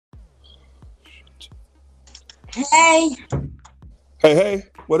Hey, Hey,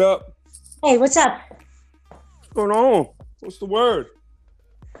 what up? hey, what's up? What's going on? What's the word?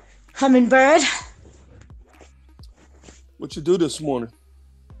 Hummingbird. What you do this morning?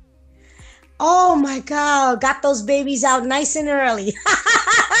 Oh my God, got those babies out nice and early.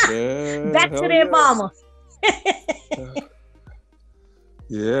 Yeah, Back to hell their yeah. mama. Uh,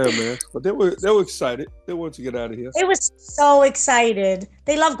 Yeah, man. But they were excited. They wanted to get out of here. They was so excited.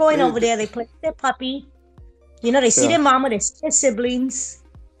 They love going They, over they there. They play with their puppy. You know, they see yeah, their mama, they see their siblings.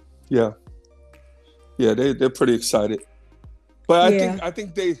 yeah, yeah. They're pretty excited. But I think Yeah. I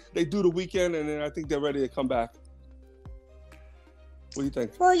think they do the weekend and then I think they're ready to come back. What do you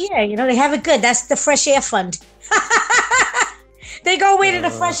think? Well, yeah, they have it good. That's the fresh air fund. They go away to the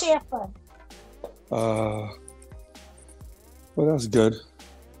Uh, fresh air fund. uh. Well, that's good.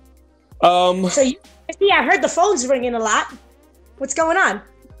 Um, So you see, I heard the phone's ringing a lot. What's going on?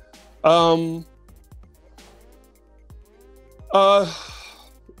 um, uh,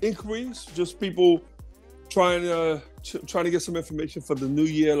 inquiries. Just people trying to get some information for the new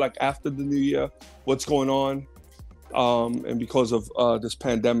year, like after the new year, what's going on. And because of this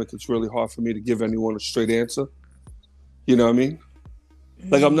pandemic, it's really hard for me to give anyone a straight answer. You know what I mean?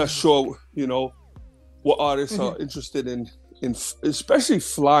 Like I'm not sure, what artists Mhm. are interested in especially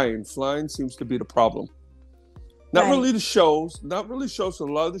flying. Flying seems to be the problem. Not Right, really the shows, not really shows. A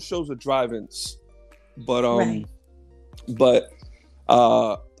lot of the shows are drive-ins, but right.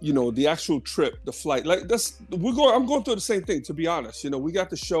 the actual trip, the flight, like I'm going through the same thing, to be honest. We got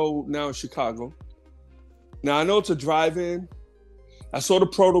the show now in Chicago. Now I know it's a drive-in. I saw the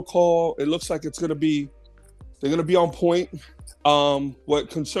protocol. It looks like they're gonna be on point. What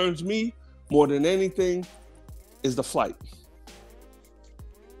concerns me more than anything is the flight.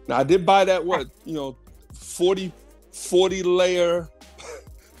 Now I did buy that 40 40 layer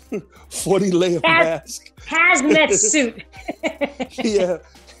 40 layer Haz- mask. Hazmat suit. Yeah.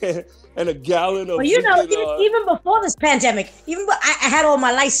 And a gallon of Well, freaking even before this pandemic, I had all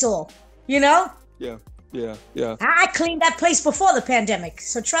my Lysol. You know, yeah, yeah, I cleaned that place before the pandemic.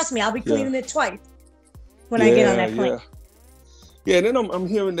 So trust me, I'll be yeah, cleaning it twice when I get on yeah, that plane. yeah. Yeah, and then I'm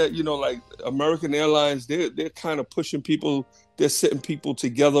hearing that, like American Airlines, they're kind of pushing people, they're sitting people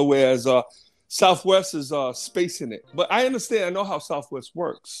together, whereas Southwest is spacing it. But I understand, I know how Southwest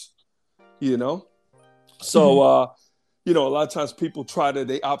works, you know? So, Mhm. a lot of times people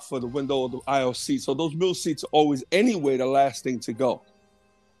they opt for the window or the aisle seat. So those middle seats are always anyway the last thing to go.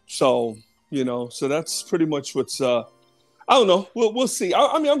 So, so that's pretty much what's, I don't know. We'll see.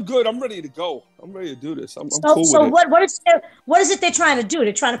 I mean, I'm good. I'm ready to go. I'm ready to do this. I'm So cool with so it. what is it they're trying to do?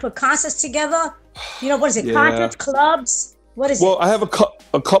 They're trying to put concerts together. What is it? Yeah. Concerts, clubs? What is Well, it? I have a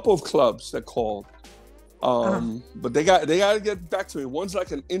couple of clubs that called, Uh-huh. but they got to get back to me. One's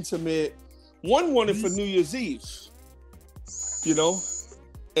like an intimate. One wanted for New Year's Eve, you know,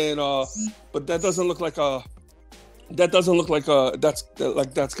 and but that's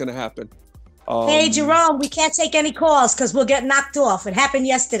gonna happen. Hey, Um, Jerome, we can't take any calls because we'll get knocked off. It happened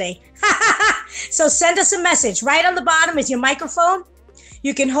yesterday. So send us a message. Right on the bottom is your microphone.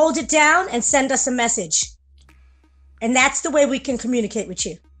 You can hold it down and send us a message. And that's the way we can communicate with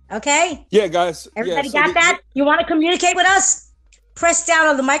you. Okay? yeah, guys. Yeah, Everybody so got that? You want to communicate with us? Press down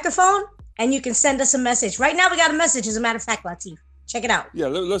on the microphone and you can send us a message. Right now, we got a message, as a matter of fact, Latif. Check it out. yeah.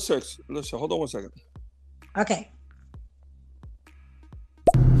 Let's search. Hold on one second. Okay.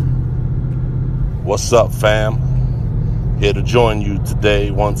 What's up, fam? Here to join you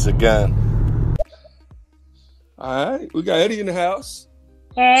today once again. All right, we got Eddie in the house.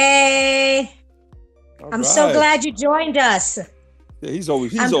 Hey, All I'm so right. glad you joined us. Yeah, he's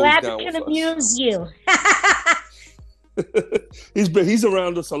always I'm always glad down we with can us. amuse you. He's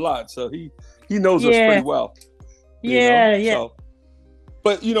around us a lot, so he knows us Yeah, pretty well. yeah, yeah. So,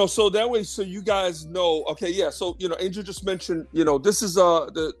 but so that way, so you guys know. Okay, yeah. So Angel just mentioned, this is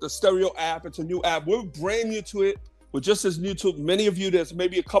the stereo app. It's a new app. We're brand new to it. We're just as new to many of you. There's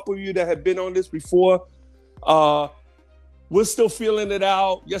maybe a couple of you that have been on this before. We're still feeling it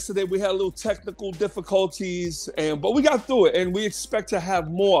out. Yesterday we had a little technical difficulties, but we got through it, and we expect to have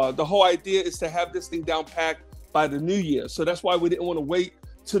more. The whole idea is to have this thing down packed by the new year. So that's why we didn't want to wait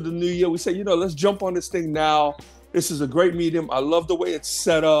to the new year. We said, let's jump on this thing now. This is a great medium. I love the way it's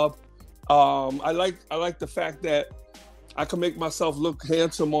set up. I like the fact that I can make myself look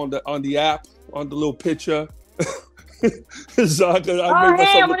handsome on the app, on the little picture. So I make Oh, hey, I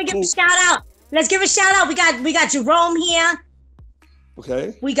myself want to look give cool. a shout out. Let's give a shout out. We got Jerome here.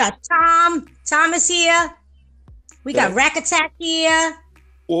 Okay. We got Tom. Tom is here. We got Okay. Rack Attack here.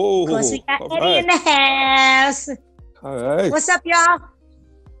 Of course, we Whoa. got All Eddie in right. the house. All right. What's up, y'all?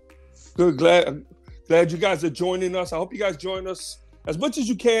 Good. Glad Glad you guys are joining us. I hope you guys join us as much as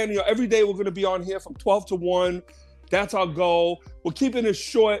you can. You know, every day we're going to be on here from 12 to 1. That's our goal. We're keeping it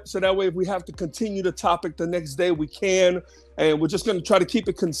short so that way if we have to continue the topic the next day, we can. And we're just going to try to keep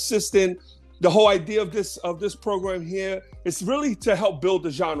it consistent. The whole idea of this program here is really to help build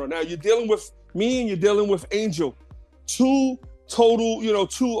the genre. Now, you're dealing with me and you're dealing with Angel. Two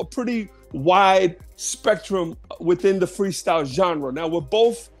a pretty wide spectrum within the freestyle genre. Now, we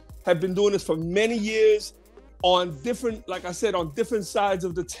both have been doing this for many years on different, like I said, on different sides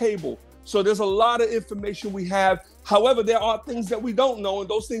of the table. So there's a lot of information we have. However, there are things that we don't know, and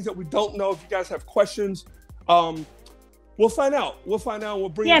those things that we don't know, if you guys have questions, we'll find out. We'll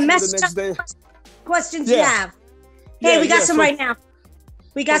bring it to you the next day. Questions you have. Hey, we got some right now.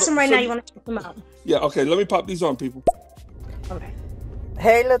 We got some right now. You want to check them out? Yeah, okay. Let me pop these on, people. Okay.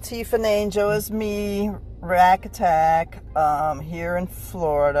 Hey, Latif and Angel, it's me, Rack Attack, here in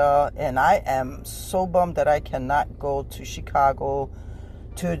Florida, and I am so bummed that I cannot go to Chicago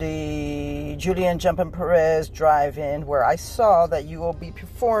to the Julian Jumpin' Perez drive-in where I saw that you will be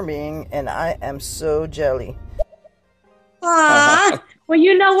performing, and I am so jelly. Aww. Well,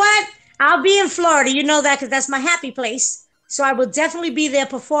 you know what? I'll be in Florida. You know that because that's my happy place. So I will definitely be there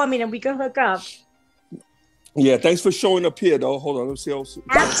performing, and we can hook up. Yeah, thanks for showing up here, though. Hold on, let's see.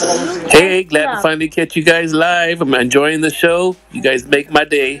 Absolutely. Hey, glad to finally catch you guys live. I'm enjoying the show. You guys make my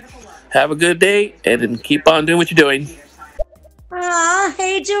day. Have a good day, and then keep on doing what you're doing. Aw,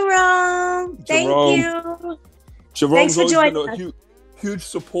 hey, Jerome. Thank you. Jerome's Thanks for joining always been a huge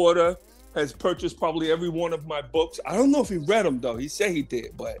supporter, has purchased probably every one of my books. I don't know if he read them, though. He said he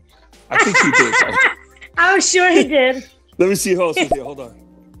did, but I think he did. I'm sure he did. Let me see who else is here. Hold on.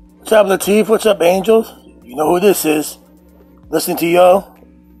 What's up, Latif? What's up, Angels? You know who this is. Listen to y'all.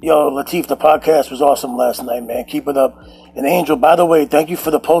 Yo, Latif, the podcast was awesome last night, man. Keep it up. And Angel, by the way, thank you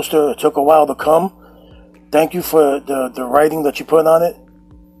for the poster. It took a while to come. Thank you for the writing that you put on it.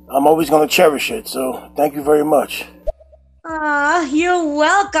 I'm always going to cherish it. So thank you very much. You're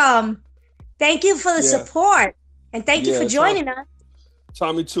welcome. Thank you for the support. And thank you for joining us.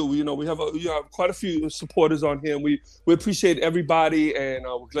 Tommy too. You know, we have quite a few supporters on here, and we appreciate everybody, and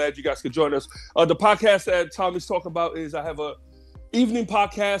we're glad you guys could join us. The podcast that Tommy's talking about is I have a evening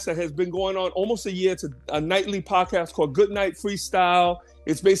podcast that has been going on almost a year. It's a nightly podcast called Good Night Freestyle.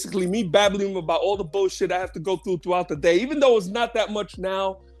 It's basically me babbling about all the bullshit I have to go throughout the day, even though it's not that much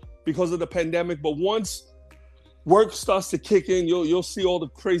now because of the pandemic. But once work starts to kick in, you'll see all the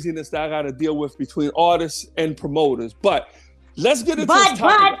craziness that I got to deal with between artists and promoters. But let's get into this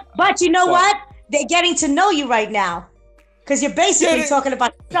topic. But you know what? They're getting to know you right now because you're basically talking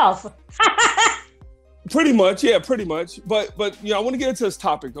about yourself. Pretty much. But you know, I want to get into this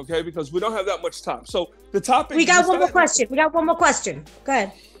topic, okay? Because we don't have that much time. So the topic. We got one more question. Go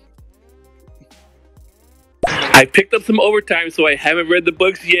ahead. I picked up some overtime, so I haven't read the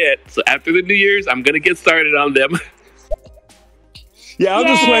books yet. So after the New Year's, I'm gonna get started on them. Yeah, I'm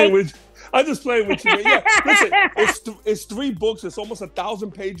just playing with you. Man. Yeah, listen, it's 3 books. It's almost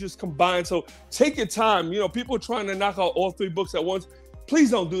 1,000 pages combined. So take your time. You know, people are trying to knock out all 3 books at once.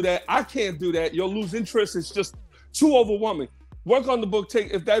 Please don't do that. I can't do that. You'll lose interest. It's just too overwhelming. Work on the book.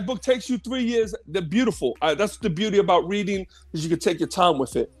 If that book takes you 3 years, they're beautiful. That's the beauty about reading, is you can take your time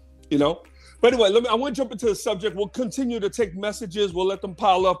with it. You know. But anyway, I want to jump into the subject. We'll continue to take messages. We'll let them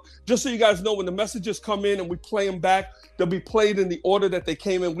pile up. Just so you guys know, when the messages come in and we play them back, they'll be played in the order that they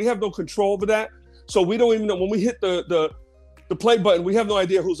came in. We have no control over that. So we don't even know when we hit the play button, we have no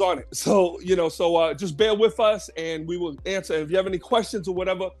idea who's on it. So, you know, just bear with us and we will answer. If you have any questions or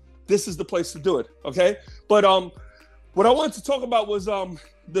whatever, this is the place to do it. Okay. But what I wanted to talk about was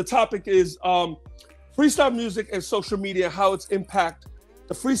the topic is freestyle music and social media, how it's impact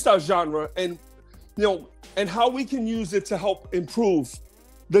the freestyle genre, and you know, and how we can use it to help improve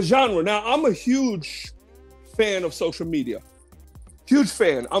the genre. Now, I'm a huge fan of social media. Huge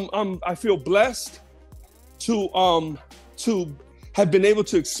fan. I feel blessed to have been able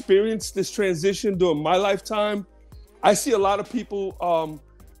to experience this transition during my lifetime. I see a lot of people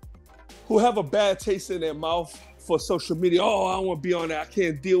who have a bad taste in their mouth for social media. Oh, I don't want to be on that. I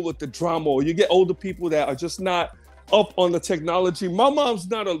can't deal with the drama. Or you get older people that are just not up on the technology. My mom's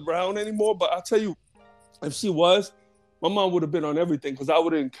not around anymore, but I'll tell you, if she was, my mom would have been on everything because I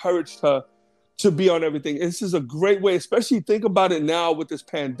would have encouraged her to be on everything. This is a great way, especially think about it now with this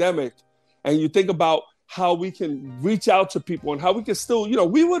pandemic, and you think about how we can reach out to people and how we can still, you know,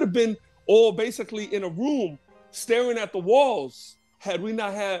 we would have been all basically in a room staring at the walls had we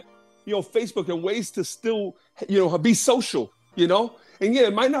not had, you know, Facebook and ways to still, you know, be social, you know? And yeah,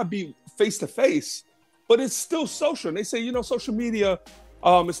 it might not be face to face, but it's still social. And they say, you know, social media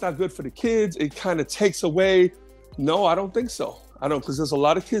it's not good for the kids. It kind of takes away. No, I don't think so. I don't, because there's a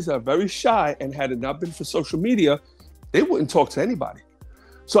lot of kids that are very shy, and had it not been for social media, they wouldn't talk to anybody.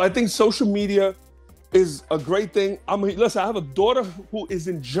 So I think social media is a great thing. I mean, listen, I have a daughter who is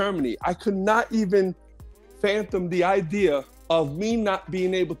in Germany. I could not even fathom the idea of me not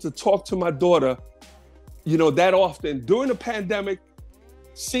being able to talk to my daughter, you know, that often during the pandemic,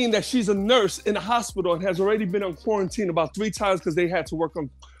 seeing that she's a nurse in a hospital and has already been on quarantine about 3 times because they had to work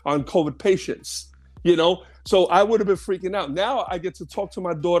on COVID patients, you know? So I would have been freaking out. Now I get to talk to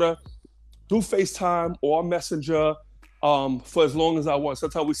my daughter through FaceTime or Messenger for as long as I want.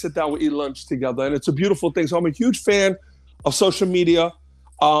 Sometimes we sit down, we eat lunch together, and it's a beautiful thing. So I'm a huge fan of social media.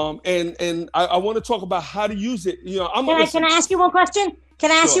 And I want to talk about how to use it. You know, Can I ask you one question?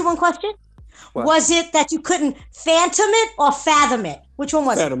 You one question? What? Was it that you couldn't phantom it or fathom it? Which one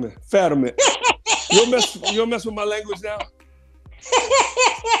was it? Fathom it. You'll mess with my language now?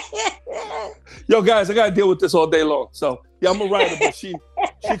 Yo, guys, I got to deal with this all day long. So, yeah, I'm a writer, but she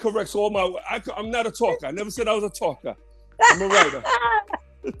corrects all my... I'm not a talker. I never said I was a talker. I'm a writer.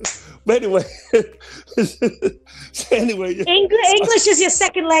 But anyway, English is your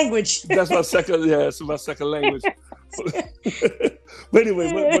second language. That's my second. Yeah, it's my second language. But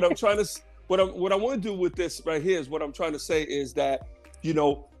anyway, what I want to do with this right here is what I'm trying to say is that, you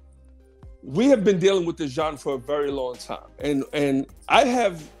know, we have been dealing with this genre for a very long time, and I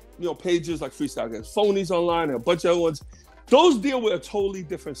have, you know, pages like Freestyle Against Phonies online and a bunch of other ones. Those deal with a totally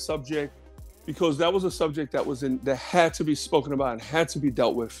different subject, because that was a subject that had to be spoken about and had to be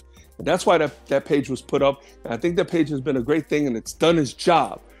dealt with. And that's why that page was put up. And I think that page has been a great thing, and it's done its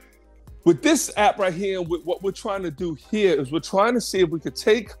job. With this app right here, with what we're trying to do here is we're trying to see if we could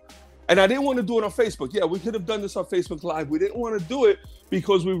take, and I didn't want to do it on Facebook. Yeah, we could have done this on Facebook Live. We didn't want to do it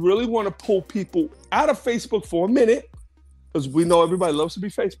because we really want to pull people out of Facebook for a minute, because we know everybody loves to be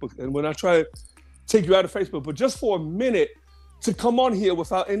Facebook. And we're not trying to take you out of Facebook, but just for a minute, to come on here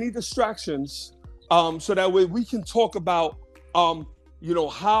without any distractions, so that way we can talk about, you know,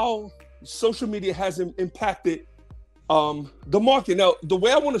 how social media has impacted the market. Now, the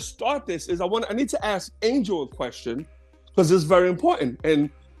way I want to start this is I need to ask Angel a question, because it's very important.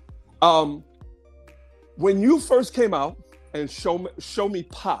 And when you first came out and Show Me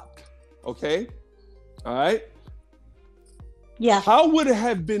popped, okay, all right, yeah, how would it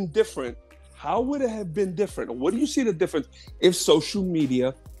have been different? How would it have been different? What do you see the difference if social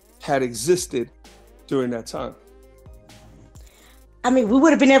media had existed during that time? I mean, we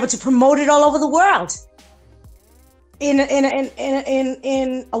would have been able to promote it all over the world in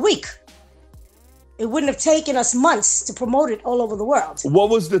a week. It wouldn't have taken us months to promote it all over the world.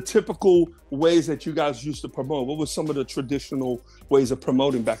 What was the typical ways that you guys used to promote? What was some of the traditional ways of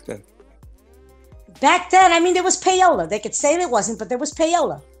promoting back then? Back then, I mean, there was payola. They could say there wasn't, but there was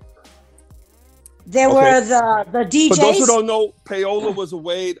payola. There were the DJs. For those who don't know, payola was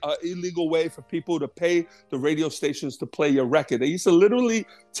an illegal way for people to pay the radio stations to play your record. They used to literally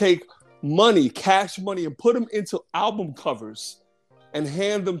take money, cash money, and put them into album covers and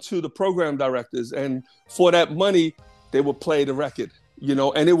hand them to the program directors. And for that money, they would play the record, you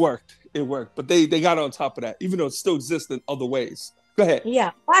know, and it worked. It worked. But they got on top of that, even though it still exists in other ways. Go ahead.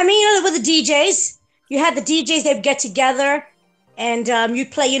 Yeah. I mean, you know, with the DJs, you had the DJs, they'd get together, and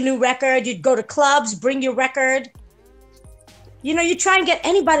you'd play your new record. You'd go to clubs, bring your record. You know, you try and get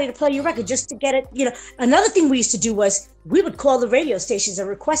anybody to play your record just to get it. You know, another thing we used to do was we would call the radio stations and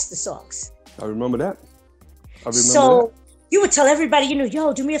request the songs. I remember that. So you would tell everybody, you know,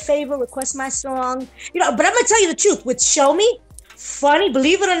 yo, do me a favor, request my song. You know, but I'm going to tell you the truth. With Show Me, funny,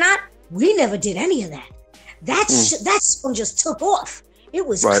 believe it or not, we never did any of that. That song just took off. It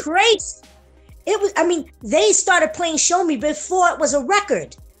was crazy. It was, I mean, they started playing Show Me before it was a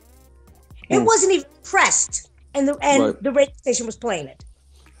record. It wasn't even pressed, and the radio station was playing it.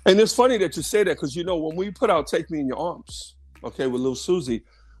 And it's funny that you say that, because, you know, when we put out Take Me in Your Arms, okay, with Lil Susie,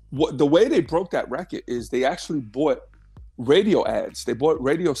 the way they broke that record is they actually bought radio ads. They bought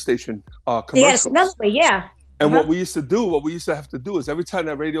radio station commercials. Yes, another way, yeah. And what we used to have to do is every time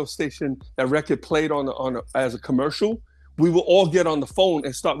that radio station, that record played as a commercial, we would all get on the phone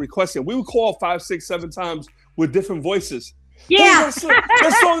and start requesting. We would call 5, 6, 7 times with different voices. Yeah. Hey,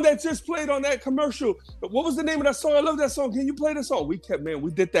 that song that just played on that commercial. What was the name of that song? I love that song. Can you play the song? We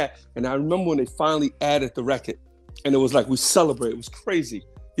did that. And I remember when they finally added the record, and it was like we celebrated. It was crazy,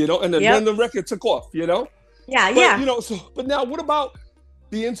 you know. And then the record took off, you know. Yeah. You know. But now, what about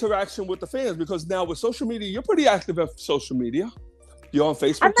the interaction with the fans? Because now with social media, you're pretty active on social media. You're on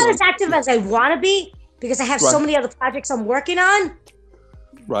Facebook. I'm not as active as I want to be, because I have so many other projects I'm working on.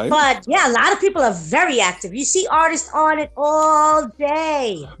 Right. But yeah, a lot of people are very active. You see artists on it all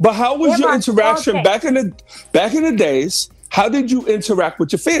day. But how was your They're on interaction all day. back in the days? How did you interact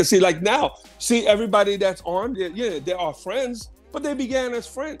with your fans? See, like now, see everybody that's on, they are friends, but they began as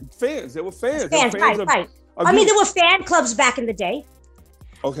fans. They were fans. Fans, right. I mean, there were fan clubs back in the day.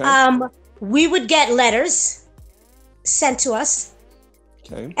 Okay. We would get letters sent to us.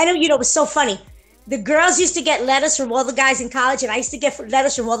 Okay. And it was so funny. The girls used to get letters from all the guys in college, and I used to get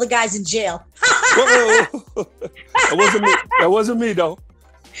letters from all the guys in jail. Whoa. That wasn't me, though.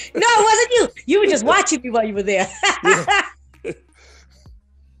 No, it wasn't you. You were just watching me while you were there. Yeah.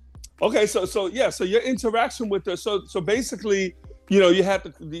 Okay, so your interaction with the so basically, you had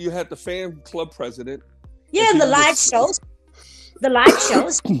the fan club president. Yeah, and the live shows. The live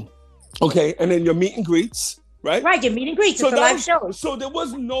shows. Okay, and then your meet and greets. Right? Right, your meet and greets at the live shows. So there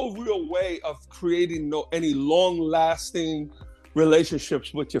was no real way of creating any long-lasting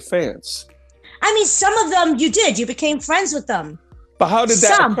relationships with your fans. I mean, some of them you did. You became friends with them. But how did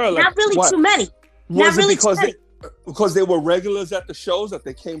that occur? Not really too many. Was it because they were regulars at the shows, that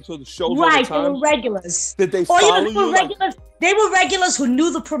they came to the shows all the time? Right, they were regulars. Did they follow you? They were regulars who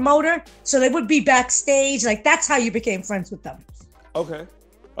knew the promoter, so they would be backstage. Like, that's how you became friends with them. Okay.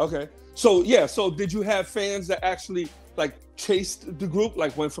 So did you have fans that actually like chased the group,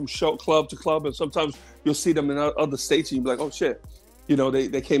 like went from show club to club, and sometimes you'll see them in other states and you'll be like, oh shit,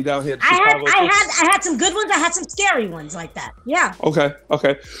 they came down here to Chicago. I had some good ones. I had some scary ones like that. Yeah. Okay.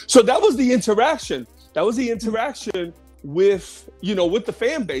 So that was the interaction. That was the interaction with the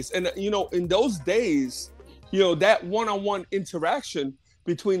fan base, and in those days, that one-on-one interaction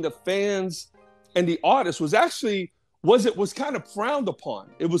between the fans and the artist was actually. Was kind of frowned upon.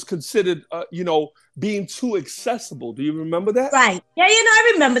 It was considered, being too accessible. Do you remember that? Right. Yeah,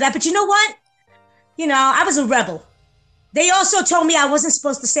 I remember that. But you know what? I was a rebel. They also told me I wasn't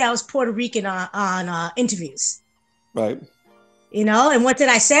supposed to say I was Puerto Rican on interviews. Right. And what did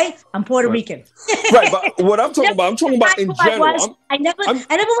I say? I'm Puerto Rican. Right, but what I'm talking about in general. I never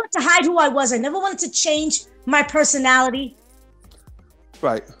wanted to hide who I was. I never wanted to change my personality.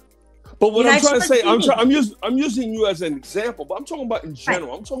 Right. But what I'm trying to say, I'm using you as an example, but I'm talking about in general.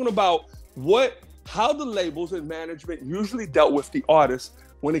 Right. I'm talking about how the labels and management usually dealt with the artists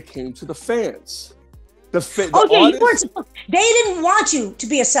when it came to the fans. Artists, they didn't want you to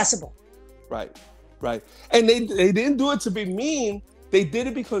be accessible. Right. And they didn't do it to be mean. They did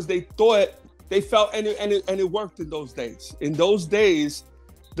it because they thought they felt, and it worked in those days. In those days,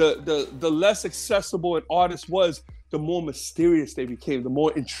 the less accessible an artist was, the more mysterious they became, the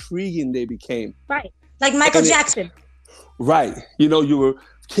more intriguing they became. Right. Like Michael Jackson. Right. You were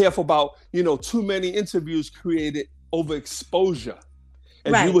careful about, too many interviews created overexposure.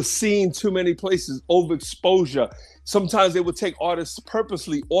 And you were seen too many places, overexposure. Sometimes they would take artists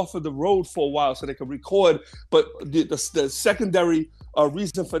purposely off of the road for a while so they could record. But the secondary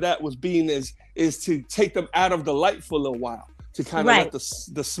reason for that is to take them out of the light for a little while, to kind of let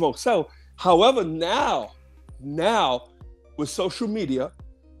the smoke settle. However, now with social media,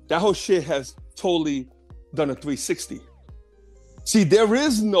 that whole shit has totally done a 360. See, there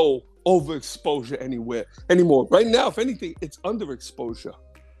is no overexposure anymore. Right now, if anything, it's underexposure.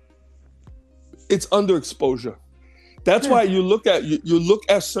 That's why you look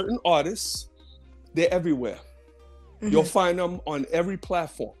at certain artists, they're everywhere. Mm-hmm. You'll find them on every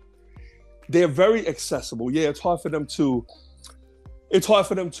platform. They're very accessible. Yeah, it's hard for them to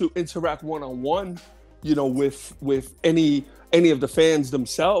interact one-on-one, with any of the fans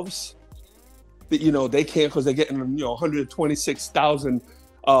themselves. That they can't, because they're getting 126,000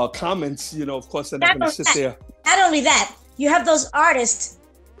 comments. Of course, they're not going to sit there. Not only that, you have those artists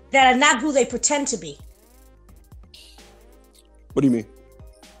that are not who they pretend to be. What do you mean?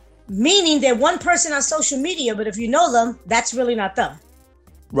 Meaning they're one person on social media, but if you know them, that's really not them.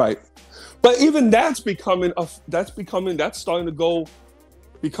 Right. But even that's starting to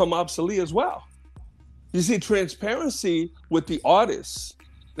become obsolete as well. You see, transparency with the artists,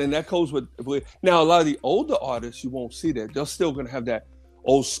 then that goes with now a lot of the older artists, you won't see that. They're still going to have that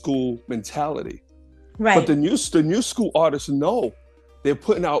old school mentality. Right. But the new school artists know they're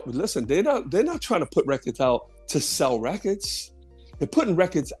putting out. Listen, they're not trying to put records out to sell records. They're putting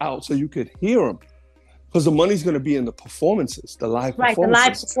records out so you could hear them, because the money's going to be in the performances, the live performances. Right, the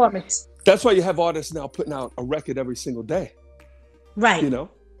live performance. That's why you have artists now putting out a record every single day. Right.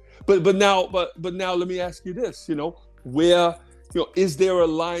 But now let me ask you this, where, is there a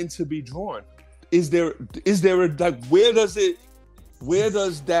line to be drawn? Is there like, where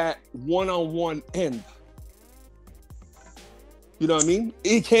does that one-on-one end? You know what I mean?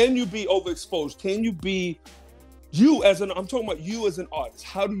 Can you be overexposed? Can you be I'm talking about you as an artist.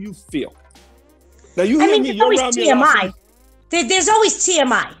 How do you feel? Now you I hear mean, me, there's you're always around me a lot. TMI. There's always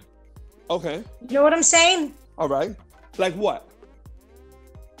TMI. Okay. You know what I'm saying? All right. Like what?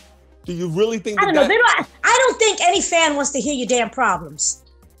 Do you really think I don't know. I don't think any fan wants to hear your damn problems.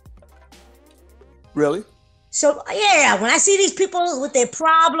 Really? So, yeah, when I see these people with their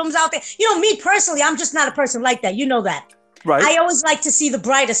problems out there, me personally, I'm just not a person like that. You know that. Right. I always like to see the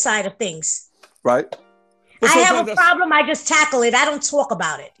brighter side of things. Right. I have a problem, I just tackle it. I don't talk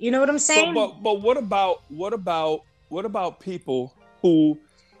about it. You know what I'm saying? But what about people who,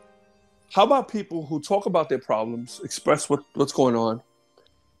 how about people who talk about their problems, express what's going on,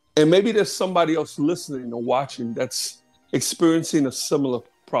 and maybe there's somebody else listening or watching that's experiencing a similar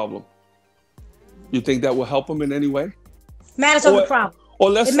problem? You think that will help them in any way? Matters on the problem.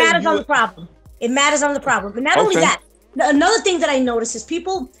 It matters on the problem. It matters on the problem. But not only that, another thing that I notice is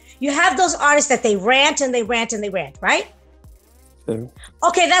you have those artists that they rant and they rant and they rant, right? Yeah.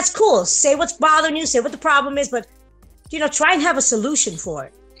 Okay, that's cool. Say what's bothering you, say what the problem is, but, try and have a solution for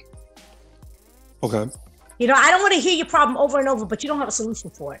it. Okay. I don't want to hear your problem over and over, but you don't have a solution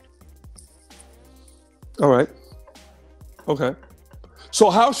for it. All right. Okay. So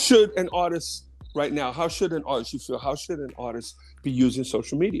how should an artist right now, how should an artist be using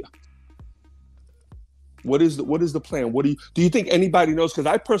social media? What is the plan? Do you think anybody knows? Because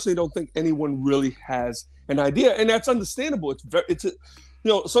I personally don't think anyone really has an idea, and that's understandable.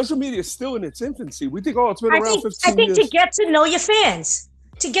 Social media is still in its infancy. We think, it's been around 15 years. I think to get to know your fans,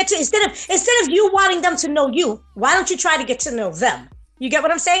 instead of you wanting them to know you, why don't you try to get to know them? You get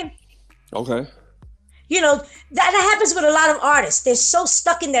what I'm saying? Okay. That happens with a lot of artists. They're so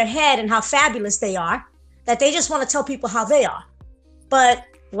stuck in their head and how fabulous they are that they just want to tell people how they are. But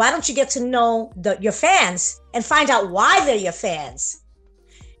why don't you get to know your fans and find out why they're your fans?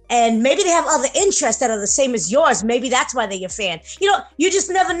 And maybe they have other interests that are the same as yours. Maybe that's why they're your fan. You just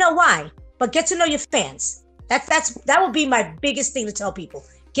never know why. But get to know your fans. That would be my biggest thing to tell people.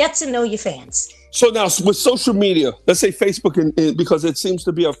 Get to know your fans. So now with social media, let's say Facebook, because it seems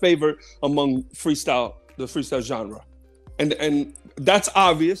to be a favorite among the freestyle genre. And that's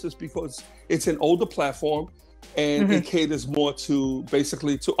obvious. It's because it's an older platform and it caters more to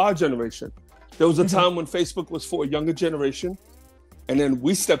our generation. There was a time when Facebook was for a younger generation, and then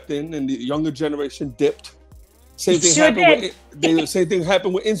we stepped in and the younger generation dipped. Same thing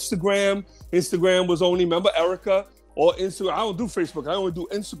happened with Instagram. Instagram was only, remember Erica? Or Instagram. I don't do Facebook. I only do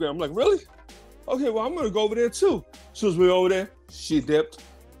Instagram. I'm like, really? Okay, well, I'm going to go over there too. As soon as we were over there, she dipped.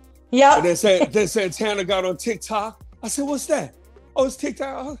 Yeah. And then Santana got on TikTok. I said, what's that? Oh, it's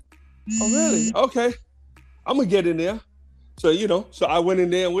TikTok. Oh, really? Okay. I'm going to get in there. So, so I went in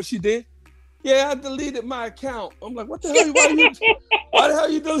there, and what she did? Yeah, I deleted my account. I'm like, what the hell? Why the hell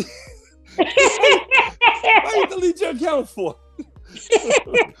you delete? Why you delete your account for?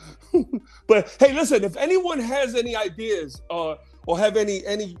 But hey, listen, if anyone has any ideas or have any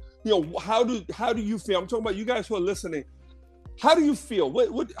how do you feel? I'm talking about you guys who are listening. How do you feel?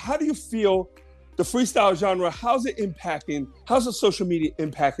 How do you feel the freestyle genre? How's the social media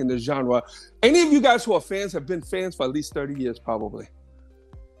impacting the genre? Any of you guys who are fans have been fans for at least 30 years probably.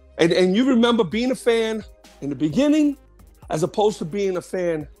 And you remember being a fan in the beginning as opposed to being a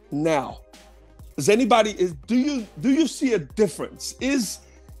fan now. Do you see a difference? Is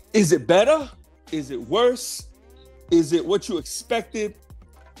it better? Is it worse? Is it what you expected?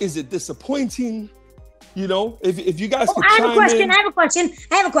 Is it disappointing? If you guys could chime in. I have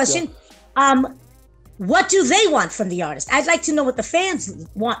a question. Yeah. What do they want from the artist? I'd like to know what the fans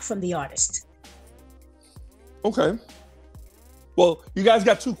want from the artist. Okay. Well, you guys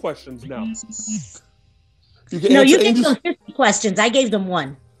got 2 questions now. You gave them 50 questions. I gave them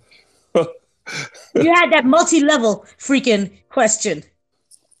 1. You had that multi-level freaking question.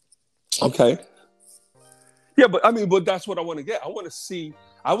 Okay. Yeah, but that's what I want to get. I want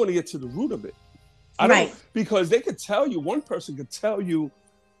to get to the root of it. Because they could tell you, one person could tell you,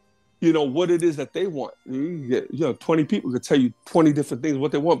 what it is that they want. You get, 20 people could tell you 20 different things,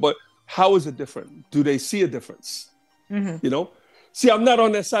 what they want, but how is it different? Do they see a difference? See, I'm not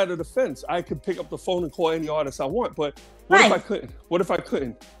on that side of the fence. I could pick up the phone and call any artist I want, but what if I couldn't? What if I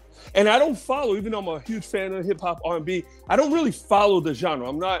couldn't? And I don't follow, even though I'm a huge fan of hip hop, R&B, I don't really follow the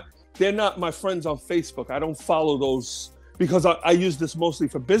genre. They're not my friends on Facebook. I don't follow those because I use this mostly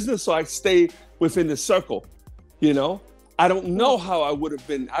for business, so I stay within the circle, I don't know how I would have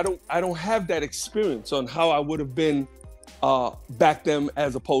been. I don't have that experience on how I would have been back then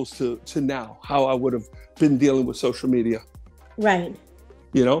as opposed to now, how I would have been dealing with social media. Right.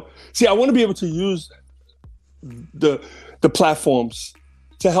 See, I want to be able to use the platforms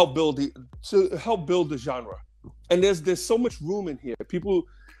to help build the genre and there's so much room in here.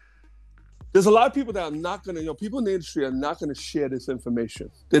 There's a lot of people that are not going to, people in the industry are not going to share this information.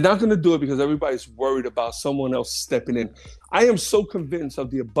 They're not going to do it because everybody's worried about someone else stepping in. I am so convinced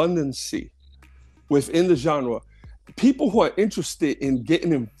of the abundancy within the genre. People who are interested in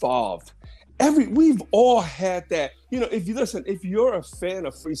getting involved. We've all had that. If you're a fan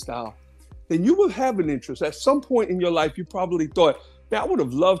of freestyle, then you will have an interest. At some point in your life, you probably thought, man, I would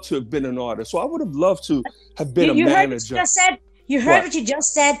have loved to have been an artist. So I would have loved to have been a manager. You heard what you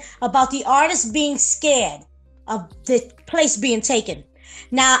just said about the artist being scared of the place being taken.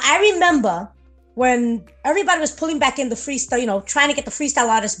 Now, I remember when everybody was pulling back in the freestyle, trying to get the freestyle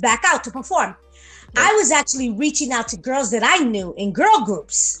artists back out to perform. Yeah. I was actually reaching out to girls that I knew in girl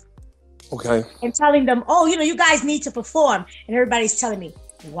groups. Okay. And telling them, oh, you guys need to perform. And everybody's telling me,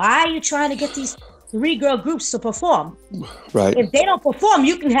 why are you trying to get these 3 girl groups to perform? Right. If they don't perform,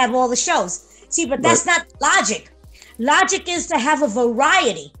 you can have all the shows. See, but that's not logic. Logic is to have a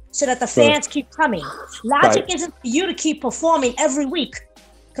variety so that the fans keep coming. Logic isn't for you to keep performing every week.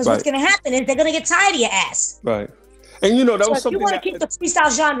 Because what's going to happen is they're going to get tired of your ass. Right. And that was something. If you want to keep the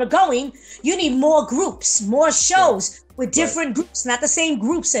freestyle genre going, you need more groups, more shows with different groups, not the same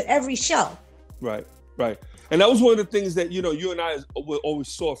groups at every show. Right. And that was one of the things that, you and I always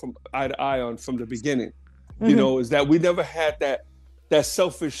saw from eye to eye on from the beginning, is that we never had that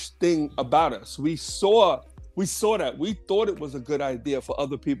selfish thing about us. We saw that. We thought it was a good idea for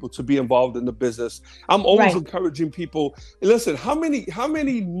other people to be involved in the business. I'm always encouraging people. Listen, how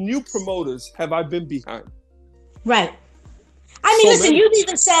many new promoters have I been behind? Right. I mean, listen, you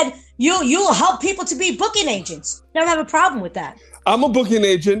even said you'll help people to be booking agents. Don't have a problem with that. I'm a booking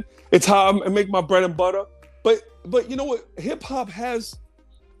agent. It's how I make my bread and butter. But you know what? Hip hop has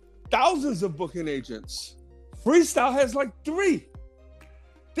thousands of booking agents. Freestyle has like 3.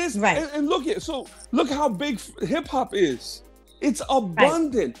 And look how big hip hop is. It's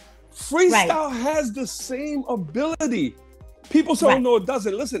abundant. Freestyle has the same ability. People say, oh, no, it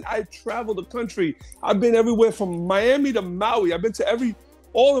doesn't. Listen, I traveled the country. I've been everywhere from Miami to Maui. I've been to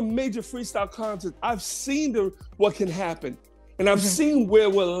all the major freestyle concerts. I've seen what can happen. And I've seen where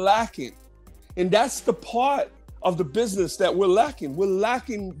we're lacking. And that's the part of the business that we're lacking. We're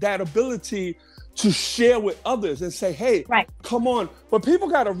lacking that ability to share with others and say, hey, come on. What people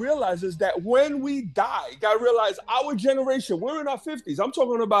got to realize is that when we die, got to realize our generation, we're in our 50s. I'm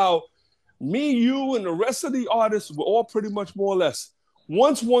talking about me, you, and the rest of the artists, we're all pretty much more or less.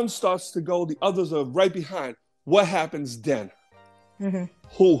 Once one starts to go, the others are right behind. What happens then?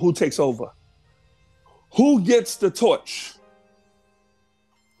 Who takes over? Who gets the torch?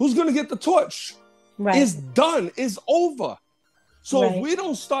 Who's going to get the torch? It's done. It's over. So if we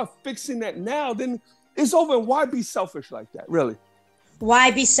don't start fixing that now, then it's over. And why be selfish like that, really? Why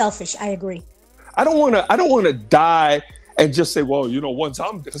be selfish? I agree. I don't want to die and just say, well, once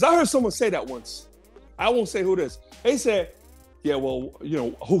I'm, because I heard someone say that once. I won't say who it is. They said, yeah, well,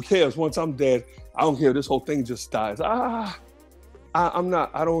 who cares? Once I'm dead, I don't care. This whole thing just dies. I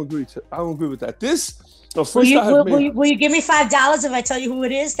don't agree with that. Will you give me $5 if I tell you who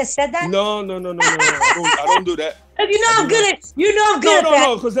it is that said that? No. I don't do that. I'm good at that.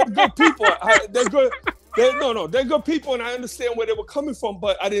 No, because they're good people. They're good. They're good people, and I understand where they were coming from,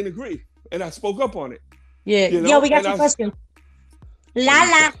 but I didn't agree, and I spoke up on it. Yeah. Yo, we got some questions.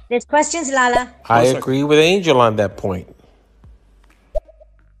 Lala, there's questions, Lala. I agree with Angel on that point.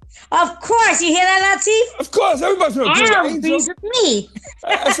 Of course, you hear that, Latif? Of course, everybody's gonna agree with Angel. Agrees with me.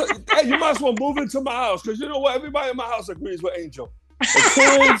 Hey, you might as well move into my house, because you know what? Everybody in my house agrees with Angel. The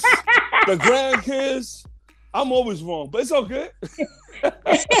kids, the grandkids. I'm always wrong, but it's all good.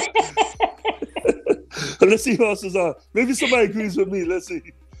 Let's see who else is on. Maybe somebody agrees with me. Let's see.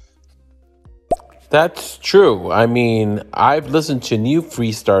 That's true. I mean, I've listened to new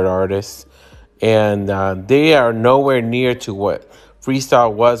freestyle artists, and they are nowhere near to what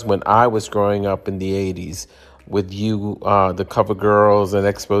freestyle was when I was growing up in the 80s with you, the Cover Girls and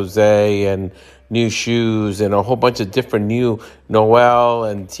Expose and New Shoes and a whole bunch of different new Noel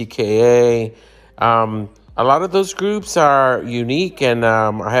and TKA. A lot of those groups are unique, and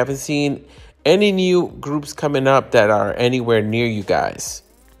I haven't seen any new groups coming up that are anywhere near you guys.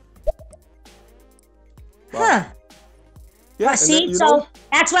 Huh. Yeah, see, so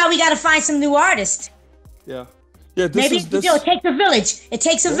that's why we got to find some new artists. Yeah. It takes a village. It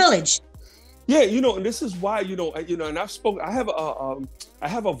takes a village. Yeah, and this is why, and I have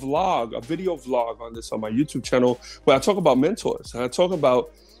a vlog, a video vlog on this on my YouTube channel where I talk about mentors. And I talk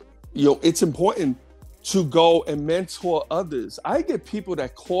about, it's important to go and mentor others. I get people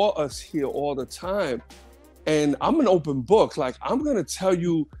that call us here all the time, and I'm an open book. Like, I'm going to tell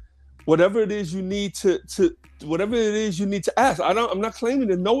you whatever it is you need to whatever it is you need to ask. I'm not claiming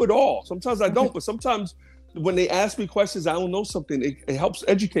to know it all. Sometimes I don't, but sometimes when they ask me questions, I don't know something. It helps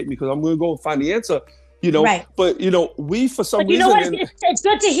educate me because I'm going to go and find the answer. Right. But we for some reason. But reason, it's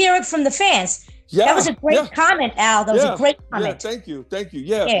good to hear it from the fans. Yeah, that was a great comment, Al. That was a great comment. Yeah, thank you.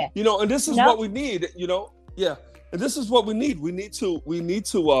 Yeah. And this is what we need. And this is what we need. We need to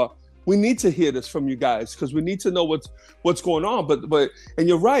hear this from you guys because we need to know what's going on. But and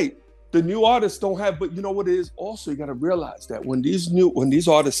you're right. The new artists don't have, but you know what it is? Also, you got to realize that when these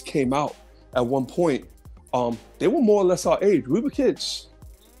artists came out at one point, they were more or less our age. We were kids.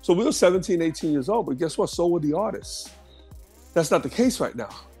 So we were 17, 18 years old, but guess what? So were the artists. That's not the case right now.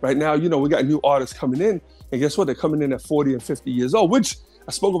 Right now, we got new artists coming in, and guess what? They're coming in at 40 and 50 years old, which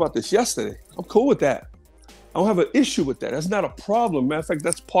I spoke about this yesterday. I'm cool with that. I don't have an issue with that. That's not a problem. Matter of fact,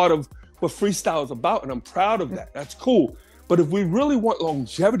 that's part of what freestyle is about, and I'm proud of that. That's cool. But if we really want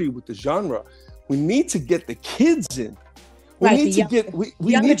longevity with the genre, we need to get the kids in. And the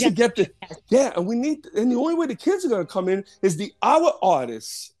only way the kids are going to come in is our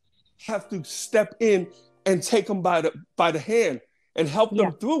artists have to step in and take them by the hand and help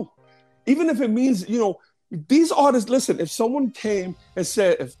them through. Even if it means, these artists, listen, if someone came and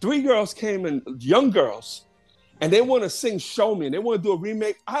said, if 3 girls came and young girls, and they want to sing Show Me, and they want to do a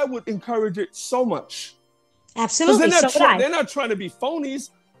remake, I would encourage it so much. Absolutely. They're not trying to be phonies.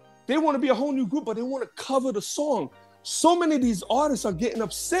 They want to be a whole new group, but they want to cover the song. So many of these artists are getting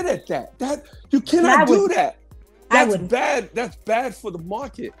upset at that. That you cannot do that. That's bad. That's bad for the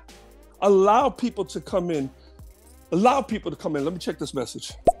market. Allow people to come in. Let me check this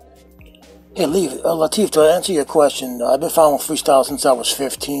message. Hey, Latif, to answer your question, I've been following freestyle since I was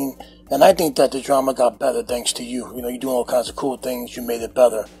 15, and I think that the drama got better thanks to you. You're doing all kinds of cool things. You made it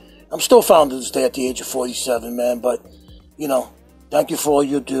better. I'm still following to this day at the age of 47, man, but, thank you for all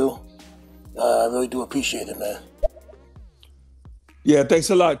you do. I really do appreciate it, man. Yeah, thanks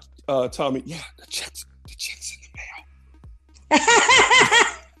a lot, Tommy. Yeah, the check's in the mail.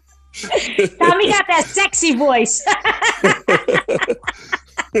 Tommy got that sexy voice.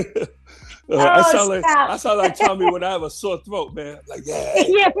 I sound like Tommy when I have a sore throat, man. Like, hey,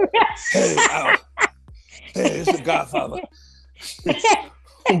 it's the Godfather.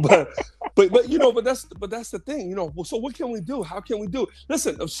 but that's the thing, So what can we do? How can we do?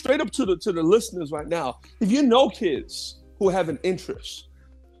 Listen, straight up to the listeners right now. If you know kids who have an interest,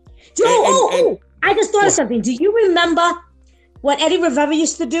 I just thought of something. Do you remember what Eddie Rivera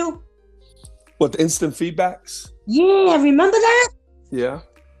used to do? What, the instant feedbacks? Yeah, remember that? Yeah.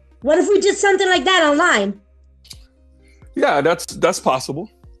 What if we did something like that online? Yeah, that's possible.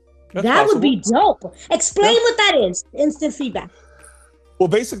 That would be dope. Explain what that is, instant feedback. Well,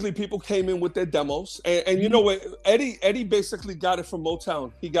 basically, people came in with their demos, and you know what? Eddie basically got it from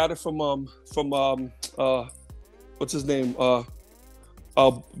Motown. He got it from what's his name?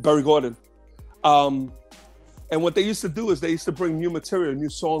 Barry Gordon. And what they used to do is they used to bring new material, new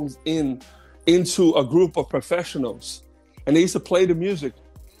songs into a group of professionals, and they used to play the music.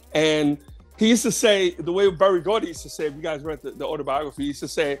 And he used to say, the way Barry Gordon used to say, if you guys read the autobiography, he used to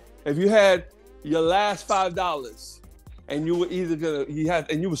say, if you had your last $5 and you were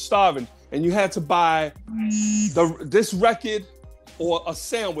you were starving and you had to buy this record or a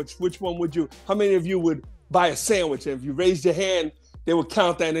sandwich, which one would you? How many of you would buy a sandwich? And if you raised your hand, they would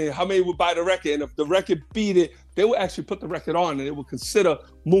count that in. How many would buy the record? And if the record beat it, they would actually put the record on and they would consider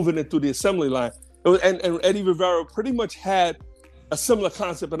moving it through the assembly line. And Eddie Rivera pretty much had a similar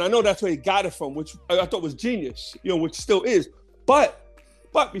concept, and I know that's where he got it from, which I thought was genius, which still is. But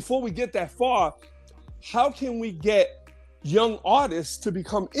before we get that far, how can we get young artists to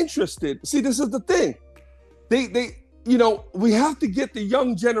become interested? See, this is the thing. We have to get the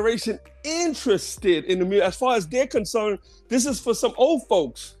young generation interested in the music. As far as they're concerned, this is for some old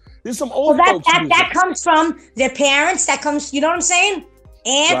folks. There's some old folks. That comes from their parents. That comes, you know what I'm saying?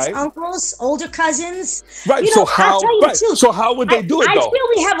 Aunts, uncles, older cousins. Right. So how would they do it, though? I feel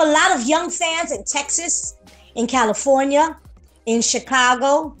we have a lot of young fans in Texas, in California, in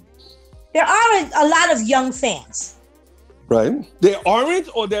Chicago. There are a lot of young fans. Right. There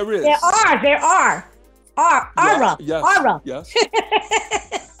aren't, or there is? There are. Ara. Yes.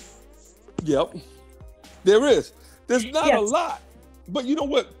 Yep. There is. There's not a lot. But you know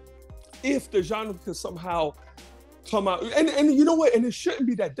what? If the genre can somehow come out, and you know what? And it shouldn't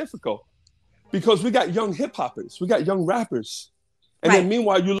be that difficult because we got young hip hoppers, we got young rappers. And then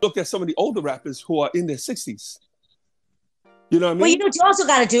meanwhile, you look at some of the older rappers who are in their 60s. You know what I mean? Well, you know what you also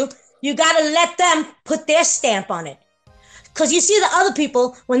got to do? You got to let them put their stamp on it. Because you see the other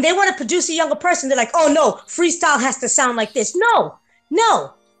people, when they want to produce a younger person, they're like, oh no, freestyle has to sound like this. No.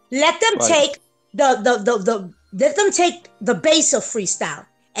 Let them take let them take the base of freestyle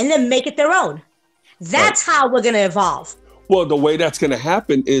and then make it their own. That's how we're gonna evolve. Well, the way that's gonna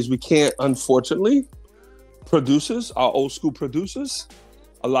happen is we can't, unfortunately, producers, our old school producers,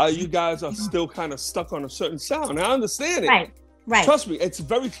 a lot of you guys are still kind of stuck on a certain sound. And I understand it. Right. Trust me, it's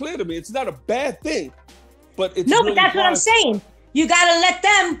very clear to me. It's not a bad thing, but it's but that's what I'm saying. You gotta let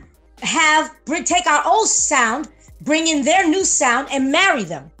them take our old sound, bring in their new sound, and marry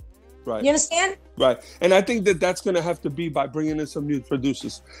them. Right. You understand? Right. And I think that that's going to have to be by bringing in some new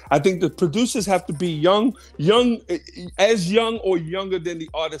producers. I think the producers have to be young or younger than the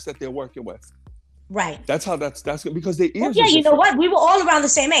artists that they're working with. Right. That's how that's because they ears. Well, you know what? We were all around the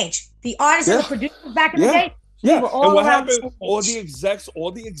same age. The artists and the producers back in the day. Yeah. We were all and what around happened? All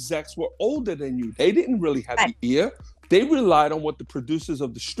the execs were older than you. They didn't really have the ear. They relied on what the producers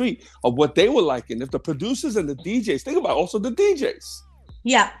of the street, of what they were liking. If the producers and the DJs, think about also the DJs.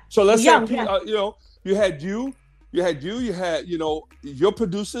 Yeah. So let's say, you had your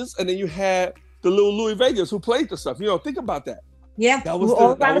producers, and then you had the little Louis Vegas who played the stuff. Think about that. Yeah. That was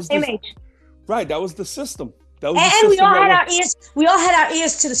all around the same age. Right. That was the system. And we all had our ears. We all had our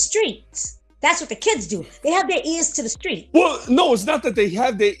ears to the streets. That's what the kids do. They have their ears to the street. Well, no, it's not that they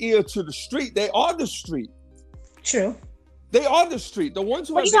have their ear to the street. They are the street. True. They are the street. The ones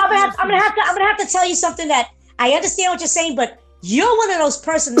who. Well, I'm gonna have to tell you something that I understand what you're saying, but you're one of those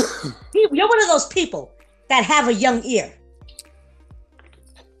you're one of those people that have a young ear.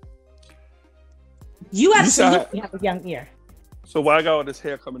 You absolutely have a young ear. So why I got all this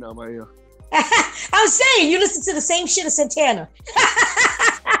hair coming out my ear? I was saying you listen to the same shit as Santana.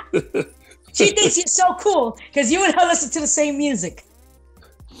 She thinks you're so cool because you and her listen to the same music.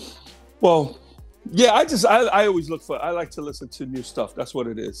 Well, yeah, I always I like to listen to new stuff. That's what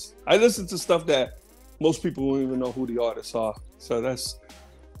it is. I listen to stuff that most people won't even know who the artists are. So that's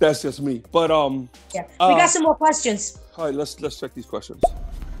just me. But we got some more questions. All right, let's check these questions.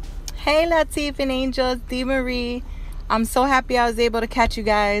 Hey Latif and Angels, D. Marie. I'm so happy I was able to catch you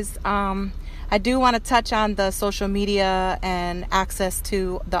guys. I do want to touch on the social media and access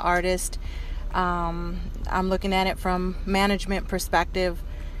to the artist. I'm looking at it from management perspective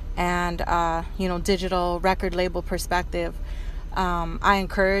and digital record label perspective. I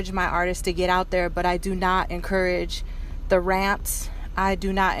encourage my artists to get out there, but I do not encourage the rants. I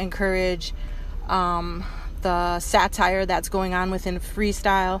do not encourage the satire that's going on within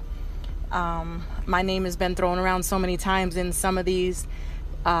freestyle. My name has been thrown around so many times in some of these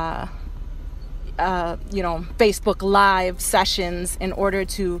Facebook Live sessions in order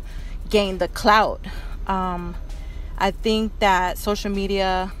to gain the clout. I think that social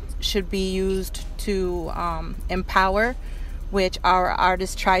media should be used to empower, which our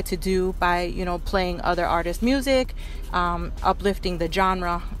artists try to do by playing other artists' music, uplifting the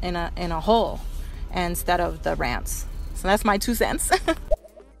genre in a whole instead of the rants. So that's my 2 cents.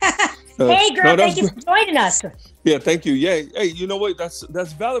 Hey girl, thank you for joining us. Yeah, thank you. Yeah, hey, you know what?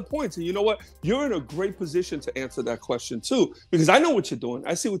 That's valid points, and you know what? You're in a great position to answer that question too, because I know what you're doing.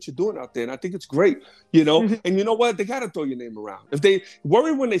 I see what you're doing out there, and I think it's great. And you know what? They gotta throw your name around. If they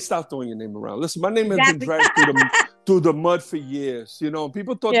worry when they stop throwing your name around. Listen, my name has been dragged through the mud for years.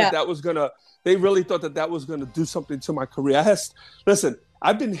 People thought that was gonna. They really thought that was gonna do something to my career. Listen,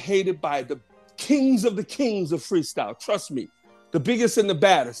 I've been hated by the kings of freestyle. Trust me. The biggest and the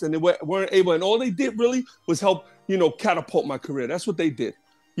baddest, and they weren't able, and all they did really was help, catapult my career. That's what they did,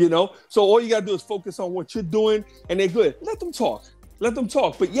 So all you gotta do is focus on what you're doing, and they're good. Let them talk.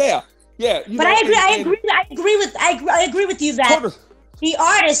 But yeah. But I agree with you that the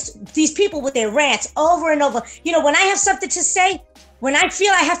artists, these people with their rants over and over. When I have something to say, when I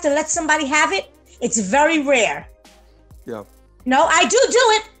feel I have to let somebody have it, it's very rare. Yeah. No, I do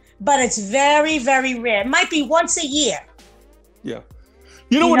it, but it's very, very rare. It might be once a year. Yeah.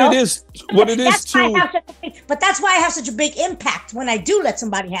 You know what it is? What it is too. But that's why I have such a big impact when I do let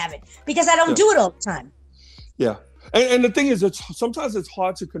somebody have it, because I don't do it all the time. Yeah. And the thing is, sometimes it's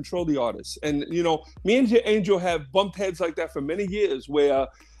hard to control the artist. And, me and Angel have bumped heads like that for many years where,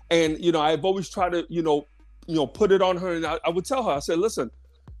 I've always tried to, put it on her. And I would tell her, I said, listen,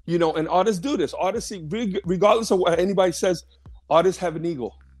 and artists do this. Artists, regardless of what anybody says, artists have an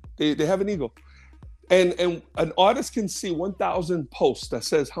ego. They have an ego. And an artist can see 1,000 posts that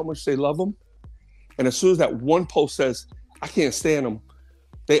says how much they love them. And as soon as that one post says, I can't stand them,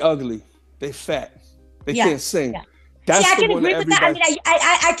 they ugly, they fat, they can't sing. Yeah. That's I can agree with that. I mean,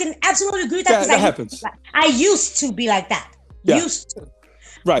 I can absolutely agree with that. That happens. I used to be like that. Yeah. Used to.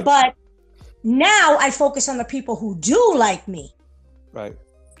 Right. But now I focus on the people who do like me. Right.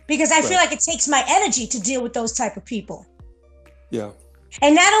 Because I feel like it takes my energy to deal with those type of people. Yeah.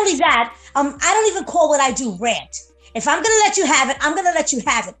 And not only that, I don't even call what I do rant. If I'm gonna let you have it, I'm gonna let you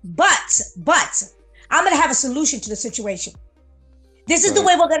have it. But I'm gonna have a solution to the situation. This is the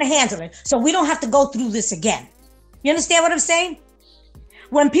way we're gonna handle it, so we don't have to go through this again. You understand what I'm saying?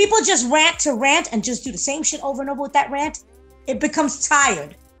 When people just rant to rant and just do the same shit over and over with that rant, it becomes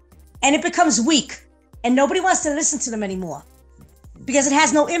tired and it becomes weak, and nobody wants to listen to them anymore because it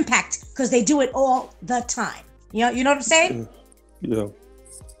has no impact because they do it all the time. You know what I'm saying? Yeah.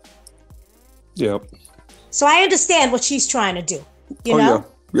 Yeah. So I understand what she's trying to do. You know?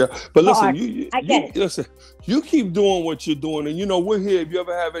 Yeah. But listen, I get it. Listen, you keep doing what you're doing, and we're here. If you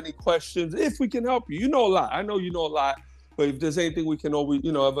ever have any questions, if we can help you, you know a lot. I know you know a lot, but if there's anything we can always,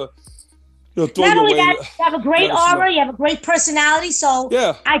 ever, throw Not your only way. that, you have a great aura, you have a great personality, so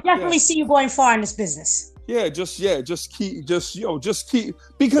yeah, I definitely see you going far in this business. Just keep,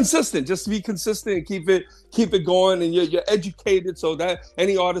 be consistent. Just be consistent and keep it going. And you're educated, so that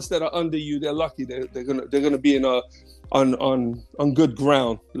any artists that are under you, they're lucky. They're gonna be on good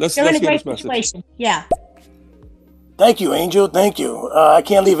ground. Let's in a get great this situation. Message. Yeah. Thank you, Angel. Thank you. I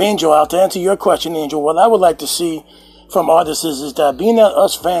can't leave Angel out. To answer your question, Angel, what I would like to see from artists is that being that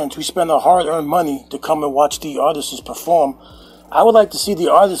us fans, we spend our hard-earned money to come and watch the artists perform. I would like to see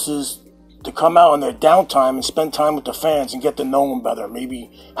the artists to come out in their downtime and spend time with the fans and get to know them better.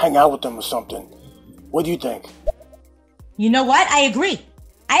 Maybe hang out with them or something. What do you think? You know what? I agree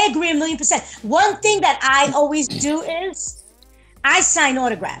 1,000,000%. One thing that I always do is I sign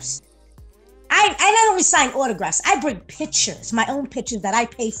autographs. I not only sign autographs, I bring pictures, my own pictures that I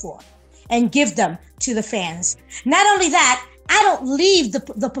pay for, and give them to the fans. Not only that, I don't leave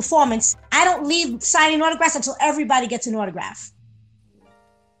the performance. I don't leave signing autographs until everybody gets an autograph.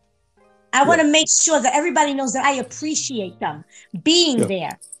 I want to make sure that everybody knows that I appreciate them being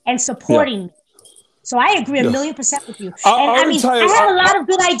there and supporting me. So I agree 1,000,000% with you. I have a lot of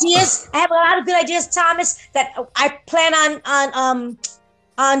good ideas. I have a lot of good ideas, Thomas, that I plan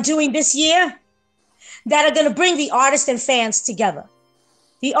on doing this year that are going to bring the artists and fans together.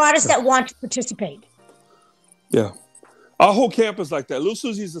 The artists that want to participate. Yeah. Our whole camp is like that. Lil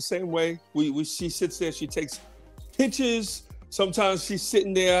Susie's the same way. She sits there, she takes pictures. Sometimes she's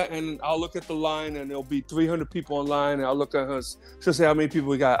sitting there and I'll look at the line and there'll be 300 people online and I'll look at her. She'll say, how many people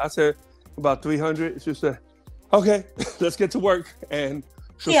we got? I said, about 300. She'll say, okay, let's get to work. And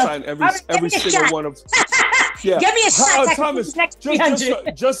she'll sign every single one of them. Yeah. Give me a shot. Thomas,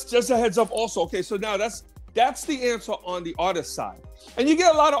 just a heads up also. Okay, so now that's the answer on the artist side. And you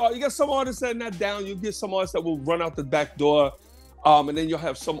get some artists that are not down. You get some artists that will run out the back door. And then you'll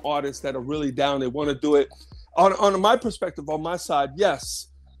have some artists that are really down. They want to do it. On my perspective, on my side, yes,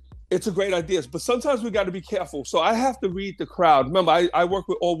 it's a great idea. But sometimes we got to be careful. So I have to read the crowd. Remember, I work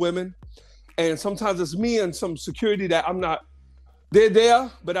with all women. And sometimes it's me and some security that they're there,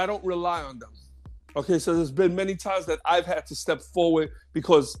 but I don't rely on them. Okay, so there's been many times that I've had to step forward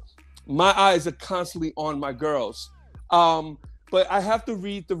because my eyes are constantly on my girls. But I have to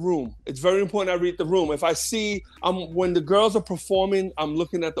read the room. It's very important I read the room. If I see, when the girls are performing, I'm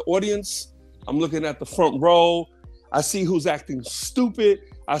looking at the audience. I'm looking at the front row. I see who's acting stupid.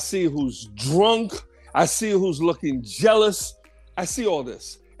 I see who's drunk. I see who's looking jealous. I see all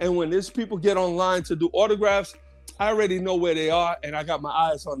this. And when these people get online to do autographs, I already know where they are and I got my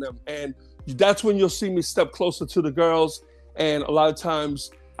eyes on them. And that's when you'll see me step closer to the girls. And a lot of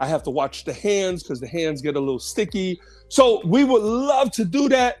times I have to watch the hands because the hands get a little sticky. So we would love to do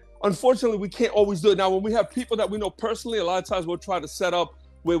that. Unfortunately, we can't always do it. Now, when we have people that we know personally, a lot of times we'll try to set up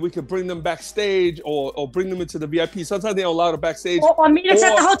where we could bring them backstage or bring them into the VIP. Sometimes they don't allow them backstage. Or meet us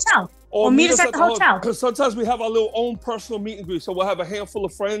at the hotel. Or meet us at the hotel. Because sometimes we have our little own personal meet and greet. So we'll have a handful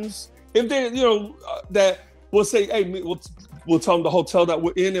of friends. If they, that we'll say, hey, we'll tell them the hotel that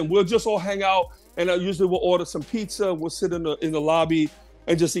we're in and we'll just all hang out. And usually we'll order some pizza. We'll sit in the lobby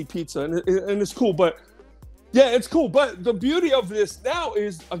and just eat pizza. And it's cool. But yeah, it's cool. But the beauty of this now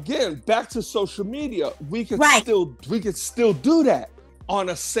is, again, back to social media. We could still do that on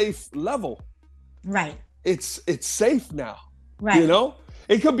a safe level. Right. It's safe now. Right.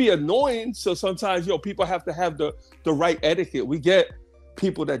 It could be annoying. So sometimes, people have to have the right etiquette. We get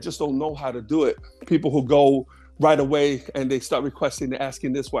people that just don't know how to do it. People who go right away and they start requesting and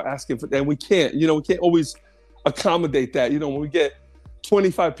asking this, we're asking for that. And we can't, we can't always accommodate that. When we get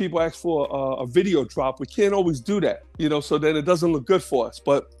 25 people ask for a video drop, we can't always do that, so then it doesn't look good for us.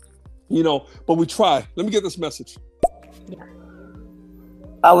 But we try. Let me get this message. Yeah.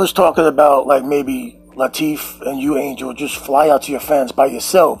 I was talking about like maybe Latif and you, Angel, just fly out to your fans by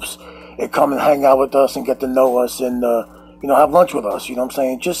yourselves and come and hang out with us and get to know us and, have lunch with us. You know what I'm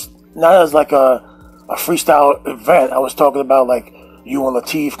saying? Just not as like a freestyle event. I was talking about like you and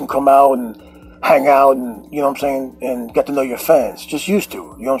Latif can come out and hang out and, you know what I'm saying, and get to know your fans. Just used to,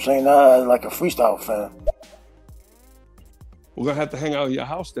 you know what I'm saying, not like a freestyle fan. We're gonna have to hang out in your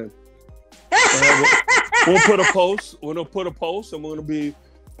house then. We'll put a post. We'll put a post, and we'll be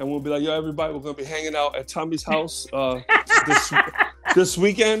like, yo, everybody, we're gonna be hanging out at Tommy's house this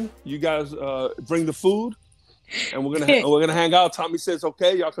weekend. You guys bring the food, and we're gonna hang out. Tommy says,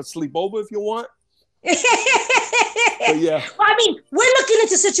 okay, y'all can sleep over if you want. But yeah. Well, I mean, we're looking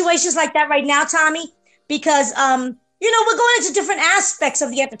into situations like that right now, Tommy, because we're going into different aspects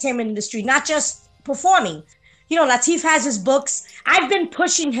of the entertainment industry, not just performing. Latif has his books. I've been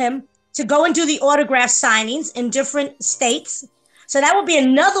pushing him to go and do the autograph signings in different states. So that would be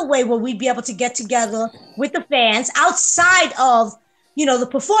another way where we'd be able to get together with the fans outside of, the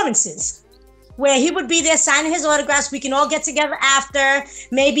performances, where he would be there signing his autographs. We can all get together after,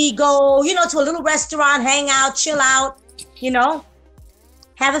 maybe go, to a little restaurant, hang out, chill out,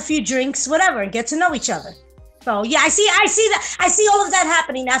 have a few drinks, whatever, and get to know each other. So yeah, I see that. I see all of that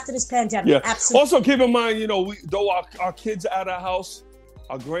happening after this pandemic. Yeah. Absolutely. Also, keep in mind, though our kids are out of the house,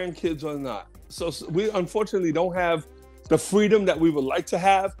 our grandkids are not. So we unfortunately don't have the freedom that we would like to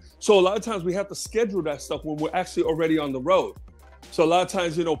have. So a lot of times we have to schedule that stuff when we're actually already on the road. So a lot of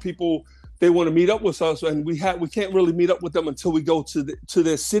times, people, they want to meet up with us, and we can't really meet up with them until we go to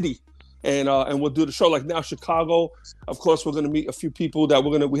their city, and we'll do the show. Like now, Chicago, of course, we're going to meet a few people that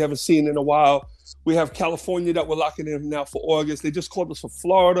we haven't seen in a while. We have California that we're locking in now for August. They just called us for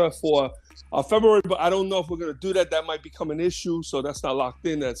Florida for February, but I don't know if we're going to do that. That might become an issue, so that's not locked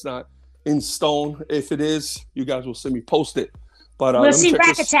in. That's not in stone. If it is, you guys will see me post it. But we'll see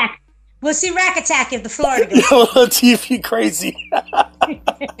Rack Attack. We'll see Rack Attack if the Florida goes. Yo, Latif, you crazy.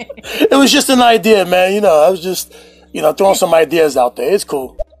 It was just an idea, man. I was just, throwing some ideas out there. It's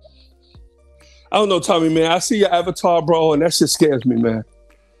cool. I don't know, Tommy, man. I see your avatar, bro, and that shit scares me, man.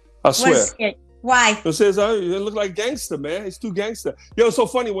 I swear. Why? It says, you look like gangster, man. He's too gangster. Yo, it's so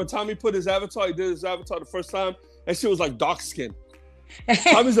funny. When Tommy put his avatar, he did his avatar the first time, that shit was like dark skin.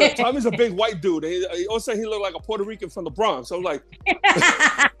 Tommy's a big white dude. He also he looked like a Puerto Rican from the Bronx. I'm like,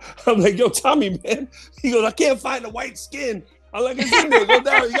 yo, Tommy, man. He goes, I can't find the white skin. I'm like, it's in there. Go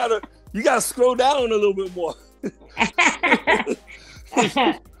down. You gotta scroll down a little bit more.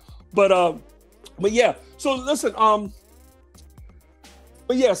 But yeah. So listen,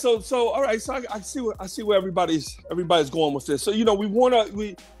 but yeah, so all right, so I see where everybody's going with this. So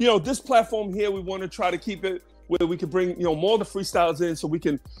this platform here, we want to try to keep it where we can bring more of the freestyles in, so we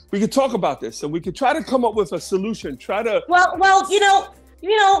can talk about this, and we can try to come up with a solution. Well,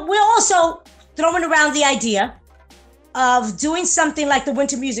 we're also throwing around the idea of doing something like the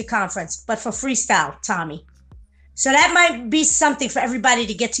Winter Music Conference, but for freestyle, Tommy. So that might be something for everybody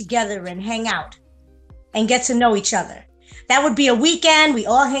to get together and hang out and get to know each other. That would be a weekend. We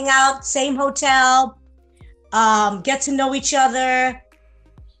all hang out, same hotel, get to know each other,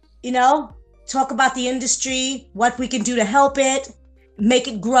 talk about the industry, what we can do to help it, make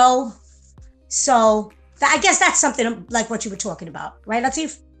it grow. So I guess that's something like what you were talking about, right,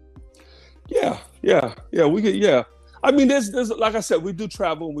 Latif? Yeah. We get, yeah. I mean, there's like I said, we do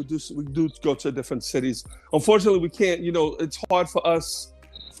travel, and we do go to different cities. Unfortunately, we can't. It's hard for us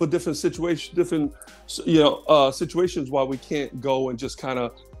for different situations, situations why we can't go and just kind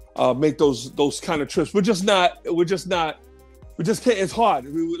of make those kind of trips. We just can't. It's hard.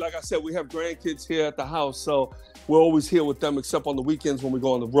 Like I said, we have grandkids here at the house, so we're always here with them, except on the weekends when we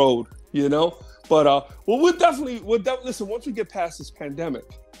go on the road. But we'll definitely listen once we get past this pandemic.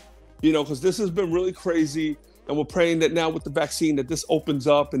 Because this has been really crazy. And we're praying that now with the vaccine that this opens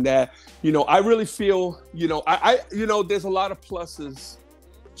up, and that, I really feel, there's a lot of pluses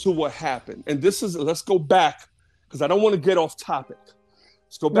to what happened. And let's go back, because I don't want to get off topic.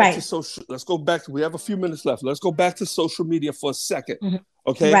 Let's go back to social. Let's go back we have a few minutes left. Let's go back to social media for a second. Mm-hmm.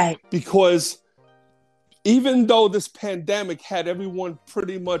 Okay. Right. Because even though this pandemic had everyone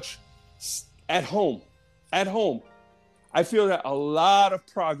pretty much at home, I feel that a lot of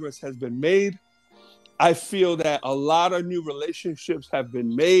progress has been made. I feel that a lot of new relationships have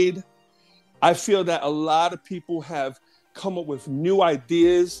been made. I feel that a lot of people have come up with new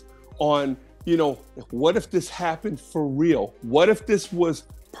ideas on, what if this happened for real? What if this was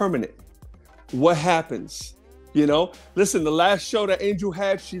permanent? What happens? Listen, the last show that Angel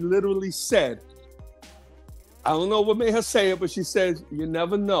had, she literally said, I don't know what made her say it, but she said, you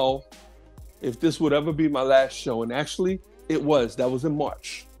never know if this would ever be my last show. And actually, it was. That was in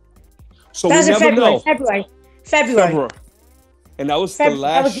March. So we never know. February. And that was the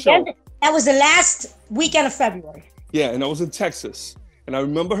last show. That was the last weekend of February. Yeah, and I was in Texas. And I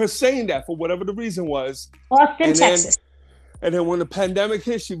remember her saying that for whatever the reason was. Austin, Texas. And then when the pandemic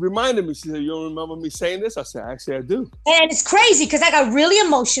hit, she reminded me. She said, "You don't remember me saying this?" I said, "Actually, I do." And it's crazy because I got really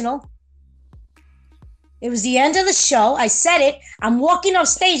emotional. It was the end of the show. I said it. I'm walking off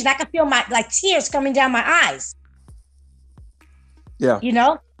stage and I could feel my tears coming down my eyes. Yeah. You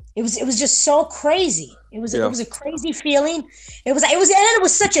know, it was just so crazy. It was a crazy feeling. It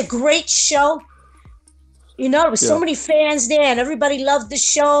was such a great show. You know, there was so many fans there and everybody loved the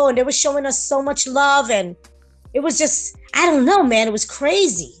show and they were showing us so much love, and it was just, I don't know, man, it was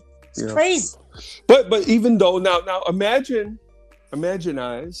crazy. It's crazy. But even though now imagine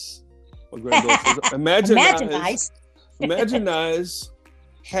eyes. Imagine eyes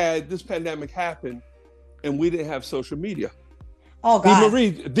had this pandemic happen and we didn't have social media. Oh God.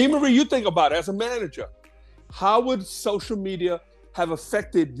 D. Marie, you think about it as a manager. How would social media have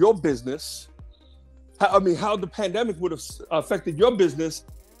affected your business? How the pandemic would have affected your business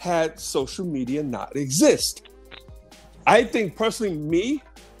had social media not exist? I think personally,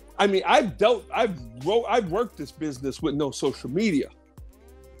 I've worked this business with no social media.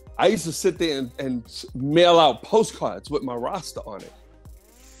 I used to sit there and mail out postcards with my roster on it,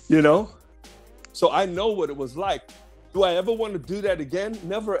 you know? So I know what it was like. Do I ever want to do that again?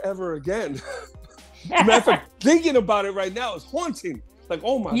 Never, ever again. Matter of fact, thinking about it right now is haunting. Like,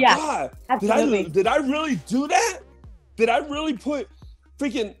 oh my God, did I really do that? Did I really put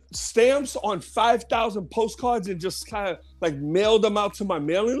freaking stamps on 5,000 postcards and just kind of like mail them out to my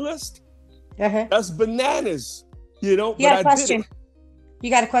mailing list? Uh-huh. That's bananas, you know? You got a question? You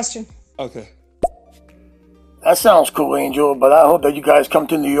got a question? Okay. That sounds cool, Angel, but I hope that you guys come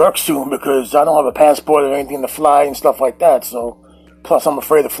to New York soon because I don't have a passport or anything to fly and stuff like that. So, plus I'm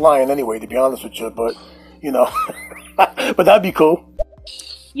afraid of flying anyway, to be honest with you. But, you know, but that'd be cool.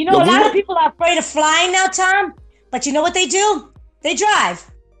 You know, a lot of people are afraid of flying now, Tom. But you know what they do? They drive.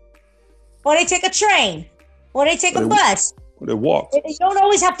 Or they take a train. Or they take a bus. Or they walk. You don't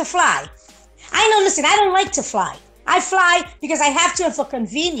always have to fly. Listen, I don't like to fly. I fly because I have to for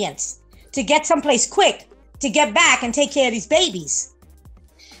convenience, to get someplace quick, to get back and take care of these babies.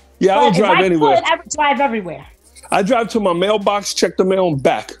 Yeah, I don't drive anywhere. I would drive everywhere. I drive to my mailbox, check the mail, and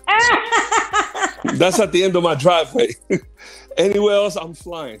back. That's at the end of my driveway. Anywhere else, I'm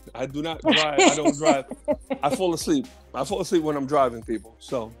flying. I do not drive. I don't drive. I fall asleep. I fall asleep when I'm driving, people.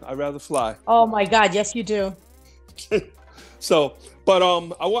 So I'd rather fly. Oh my God, yes you do. So, but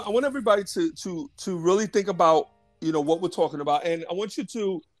I want everybody to really think about, you know, what we're talking about, and I want you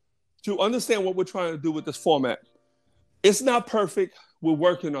to understand what we're trying to do with this format. It's not perfect. We're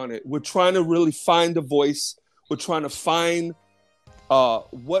working on it. We're trying to really find the voice. We're trying to find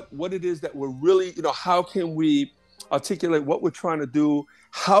what it is that we're really, you know, how can we articulate what we're trying to do?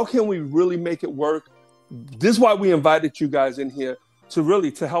 How can we really make it work? This is why we invited you guys in here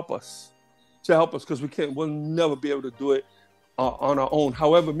to help us, because we'll never be able to do it on our own.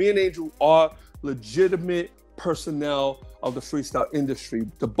 However, me and Angel are legitimate personnel of the freestyle industry,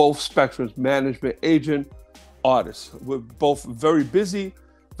 the both spectrums, management, agent, artists. We're both very busy,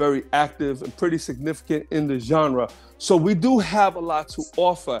 very active, and pretty significant in the genre. So we do have a lot to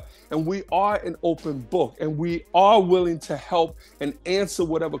offer, and we are an open book, and we are willing to help and answer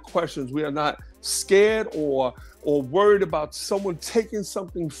whatever questions. We are not scared or worried about someone taking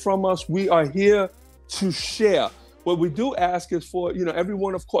something from us. We are here to share. What we do ask is for, you know,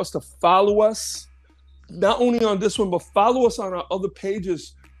 everyone, of course, to follow us, not only on this one, but follow us on our other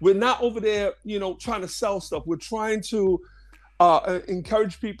pages. We're not over there, you know, trying to sell stuff. We're trying to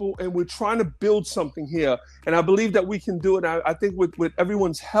encourage people, and we're trying to build something here. And I believe that we can do it. I think with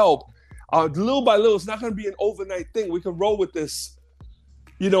everyone's help, little by little, it's not going to be an overnight thing. We can roll with this,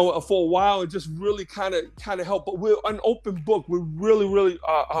 you know, for a while and just really kind of help. But we're an open book. We're really,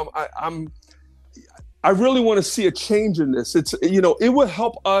 I really want to see a change in this. It's, you know, it will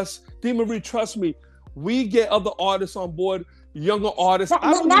help us. D. Marie, trust me. We get other artists on board, younger artists.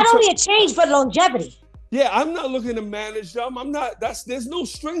 Not only a change, but longevity. Yeah, I'm not looking to manage them. There's no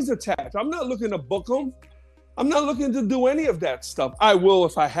strings attached. I'm not looking to book them. I'm not looking to do any of that stuff. I will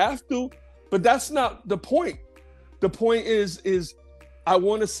if I have to, but that's not the point. The point is I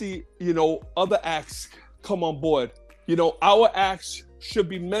want to see, you know, other acts come on board. You know, our acts should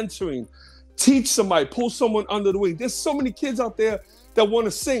be mentoring, teach somebody, pull someone under the wing. There's so many kids out there that want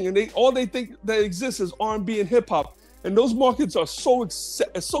to sing, and all they think that exists is R&B and hip hop, and those markets are so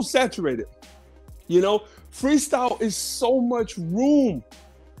saturated. You know, freestyle is so much room.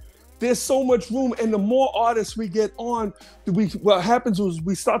 There's so much room, and the more artists we get on, what happens is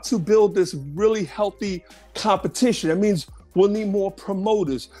we start to build this really healthy competition. That means we'll need more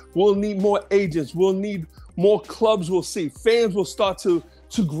promoters, we'll need more agents, we'll need more clubs. We'll see fans will start to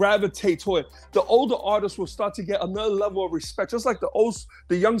to gravitate toward it. The older artists will start to get another level of respect, just like the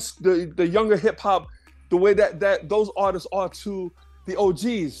younger hip hop, the way that those artists are to the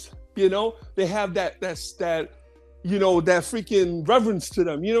OGs. You know, they have that freaking reverence to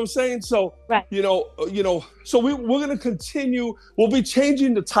them. You know what I'm saying? So, right. So we're gonna continue. We'll be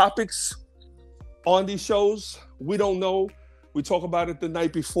changing the topics on these shows. We don't know. We talk about it the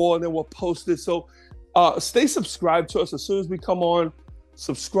night before, and then we'll post it. So, stay subscribed to us as soon as we come on.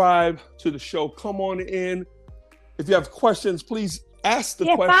 Subscribe to the show. Come on in. If you have questions, please ask the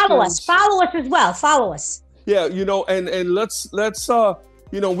questions. Follow us. Follow us as well. Follow us. Yeah, and let's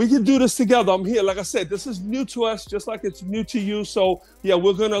we can do this together. I'm here. Like I said, this is new to us, just like it's new to you. So yeah,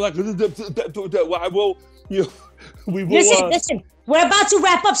 we're gonna we will. Listen. We're about to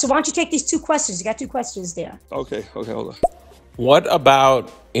wrap up, so why don't you take these 2 questions? You got 2 questions there. Okay, hold on. What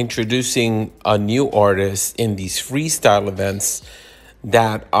about introducing a new artist in these freestyle events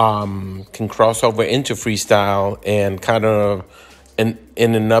that can cross over into freestyle and kind of in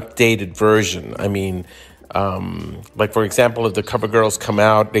an updated version? I mean, like for example, if the cover girls come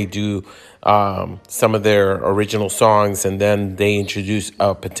out, they do some of their original songs, and then they introduce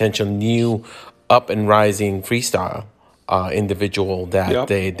a potential new up and rising freestyle individual that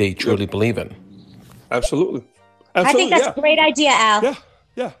they truly believe in. Absolutely. I think that's a great idea, Al.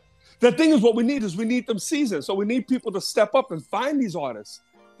 Yeah. The thing is, what we need them seasoned. So we need people to step up and find these artists.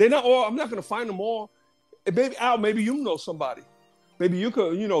 They're not all. I'm not going to find them all. Maybe Al, maybe you know somebody. Maybe you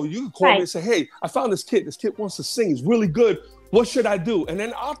could call me and say, hey, I found this kid. This kid wants to sing. He's really good. What should I do? And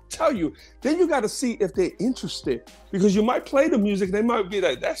then I'll tell you. Then you got to see if they're interested, because you might play the music. They might be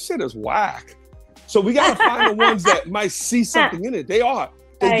like, that shit is whack. So we got to find the ones that might see something in it. They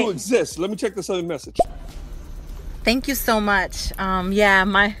do exist. Let me check this other message. Thank you so much.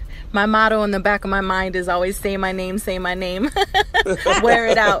 My motto in the back of my mind is always say my name, wear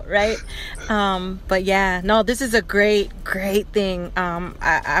it out, right? But yeah, no, this is a great thing.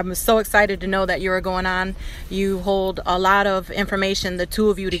 I'm so excited to know that you're going on. You hold a lot of information, the 2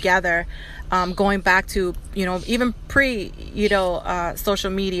 of you together, going back to, even pre,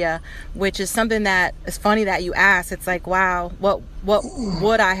 social media, which is something that is funny that you asked. It's like, wow, what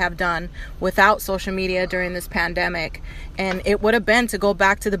would I have done without social media during this pandemic? And it would have been to go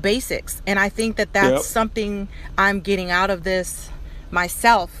back to the basics. And I think that that's something I'm getting out of this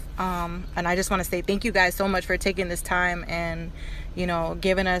myself. And I just want to say thank you guys so much for taking this time and,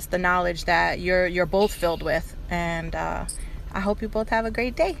 giving us the knowledge that you're both filled with. And I hope you both have a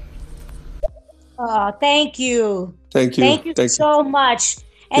great day. Oh, thank you. Thank you. Thank you so much.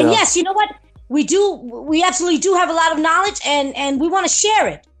 And yes, you know what? We absolutely do have a lot of knowledge, and we want to share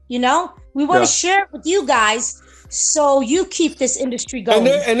it. We want to share it with you guys, so you keep this industry going.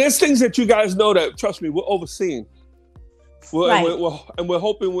 And there's things that you guys know that, trust me, we're overseeing. And we're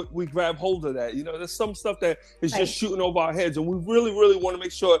hoping we grab hold of that. There's some stuff that is just shooting over our heads, and we really, really want to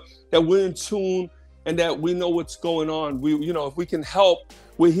make sure that we're in tune and that we know what's going on. If we can help,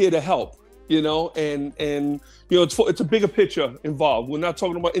 we're here to help. It's a bigger picture involved. We're not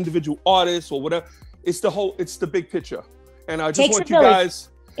talking about individual artists or whatever. It's the big picture. And I just want you guys.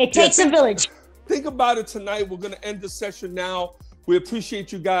 It takes a village. Think about it tonight. We're going to end the session now. We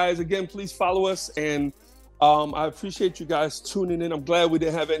appreciate you guys. Again, please follow us. And I appreciate you guys tuning in. I'm glad we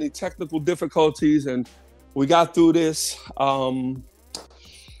didn't have any technical difficulties and we got through this.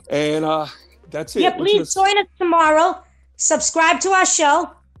 That's it. Yeah, please join us tomorrow. Subscribe to our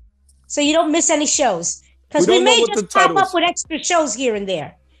show so you don't miss any shows. Because we may just pop up with extra shows here and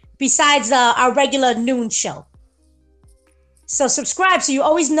there besides our regular noon show. So subscribe so you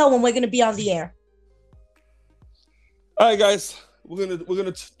always know when we're going to be on the air. All right, guys. We're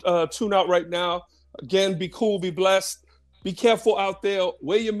gonna tune out right now. Again, be cool, be blessed. Be careful out there.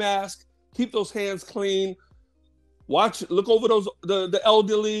 Wear your mask. Keep those hands clean. Look over the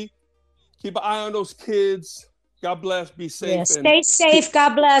elderly. Keep an eye on those kids. God bless. Be safe. Yeah, stay safe.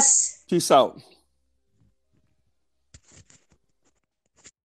 God bless. Peace out.